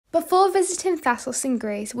Before visiting Thassos in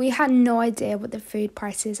Greece, we had no idea what the food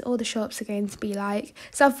prices or the shops are going to be like,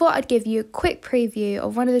 so I thought I'd give you a quick preview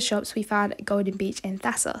of one of the shops we found at Golden Beach in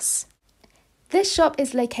Thassos. This shop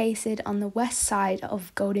is located on the west side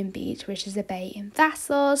of Golden Beach, which is a bay in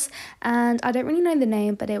Thassos, and I don't really know the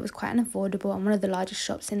name, but it was quite an affordable and one of the largest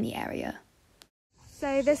shops in the area.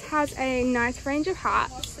 So this has a nice range of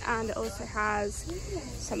hats, and it also has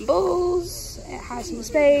some balls, it has some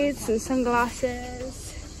spades, some sunglasses,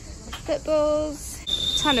 footballs,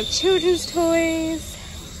 a ton of children's toys,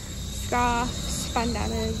 scarves,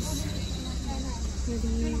 bandanas,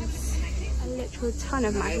 hoodies, a literal ton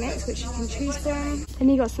of magnets which you can choose from. And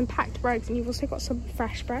you got some packed breads, and you've also got some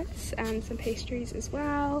fresh breads and some pastries as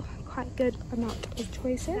well. Quite good amount of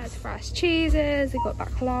choices. There's fresh cheeses, they've got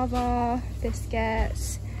baklava,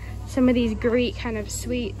 biscuits, some of these Greek kind of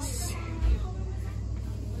sweets,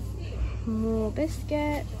 more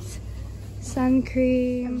biscuits, sun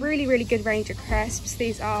cream, really good range of crisps.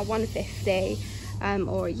 These are $1.50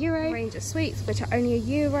 or €1. Range of sweets which are only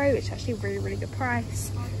 €1, which is actually a really good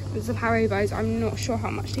price. And some Haribos, I'm not sure how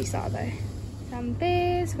much these are though. Some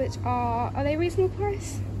beers which are they reasonable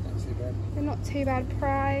price? They're not too bad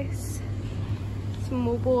price. Some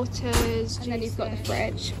more waters, and then you've got the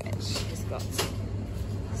fridge which has got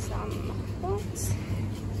some pots,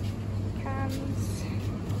 cans,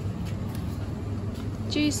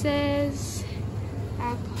 juices,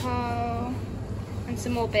 alcohol, and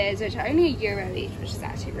some more beers which are only €1 each, which is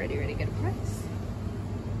actually really good price.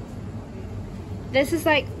 This is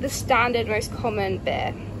like the standard most common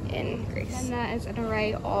beer in Greece. And there is an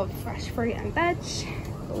array of fresh fruit and veg,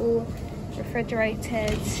 all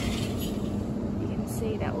refrigerated. You can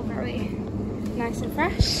see they're all very nice and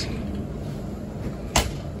fresh.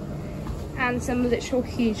 And some literal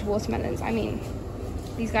huge watermelons. I mean,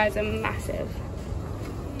 these guys are massive.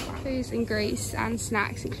 Foods in Greece and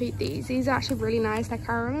snacks include these. These are actually really nice. They're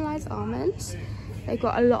caramelized almonds. They've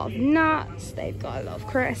got a lot of nuts, they've got a lot of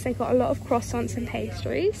crisps, they've got a lot of croissants and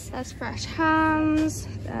pastries. There's fresh hams,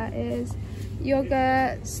 there is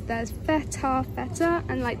yogurts, there's feta,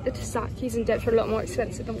 and like the tzatziki and dips are a lot more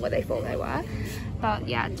expensive than what they thought they were. But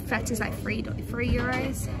yeah, feta's like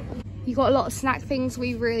 €3. You got a lot of snack things.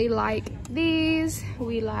 We really like these.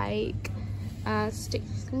 We like stick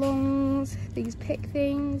longs, these pick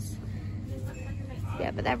things.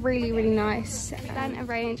 Yeah, but they're really nice. Then a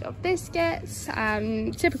range of biscuits.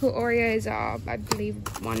 Typical Oreos are, I believe,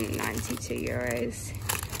 €1.92.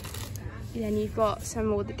 And then you've got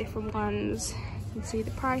some of the different ones. You can see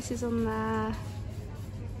the prices on there.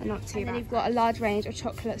 They're not too bad. And then you've got a large range of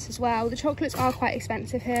chocolates as well. The chocolates are quite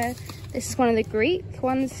expensive here. This is one of the Greek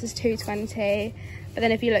ones. This is $2.20. But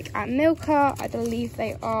then if you look at Milka, I believe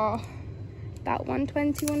they are about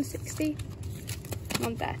 $1.20, $1.60,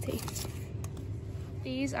 $1.30.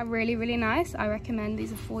 These are really nice. I recommend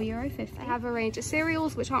these are €4.50. I have a range of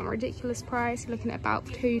cereals which aren't a ridiculous price. You're looking at about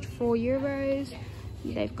 €2 to €4.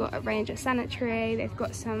 They've got a range of sanitary. They've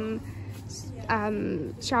got some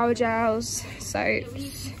shower gels,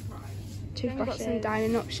 soaps, toothbrushes, and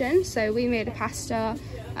dining options. So we made a pasta.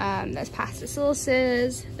 There's pasta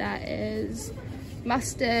sauces. There is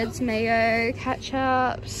mustards, mayo,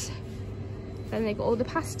 ketchups. Then they've got all the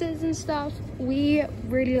pastas and stuff. We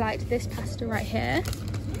really liked this pasta right here.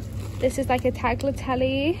 This is like a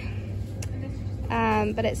tagliatelle,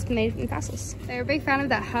 but it's made from Thassos. They're a big fan of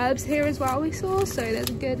their herbs here as well, we saw. So there's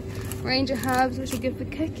a good range of herbs which are good for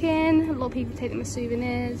cooking. A lot of people take them as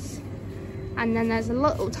souvenirs. And then there's a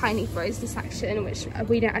little tiny frozen section, which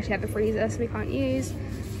we don't actually have a freezer, so we can't use.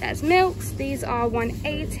 There's milks. These are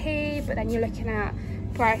 €1.80, but then you're looking at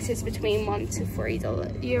prices between €1 to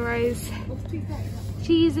 €3.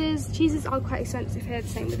 Cheeses are quite expensive here, the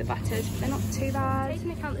same with the butters, but they're not too bad.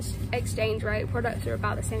 Taking account the exchange rate, products are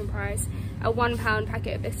about the same price. A £1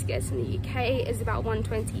 packet of biscuits in the UK is about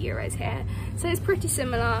 €120 here, so it's pretty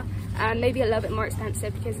similar. Maybe a little bit more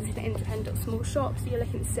expensive because it's an independent small shop, so you're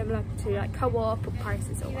looking similar to like Co-op or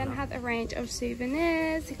prices. We then have a range of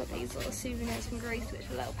souvenirs. You've got these little souvenirs from Greece, which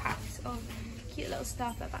are little packs of cute little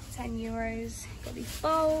stuff at about €10. Got these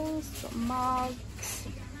bowls, got mugs,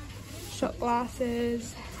 shot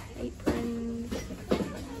glasses, aprons.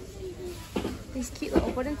 These cute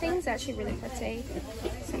little wooden things are actually really pretty.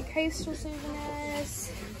 Some coastal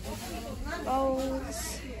souvenirs,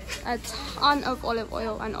 bowls, a ton of olive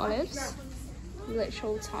oil and olives,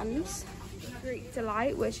 literal tons. Greek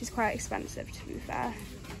delight, which is quite expensive to be fair.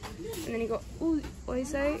 And then you got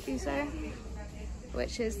ouzo,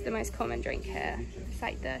 which is the most common drink here. It's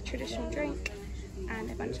like the traditional drink, and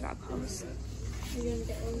a bunch of alcohols.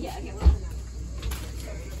 Yeah,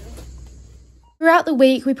 Throughout the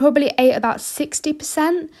week, we probably ate about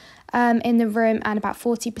 60% in the room and about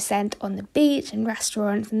 40% on the beach and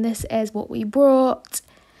restaurants, and this is what we brought.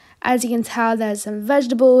 As you can tell, there's some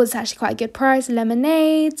vegetables, it's actually quite a good price,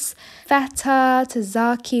 lemonades, feta,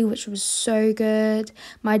 tzatziki, which was so good.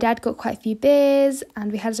 My dad got quite a few beers,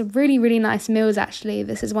 and we had some really, really nice meals actually.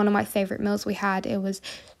 This is one of my favourite meals we had. It was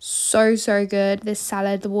so, so good. This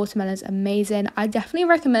salad, the watermelon is amazing. I definitely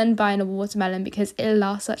recommend buying a watermelon because it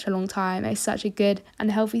lasts such a long time. It's such a good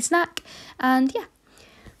and healthy snack, and yeah.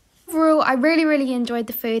 Overall, I really, really enjoyed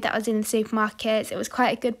the food that was in the supermarkets. It was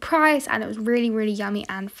quite a good price and it was really, really yummy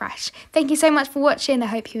and fresh. Thank you so much for watching. I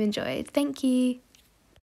hope you enjoyed. Thank you.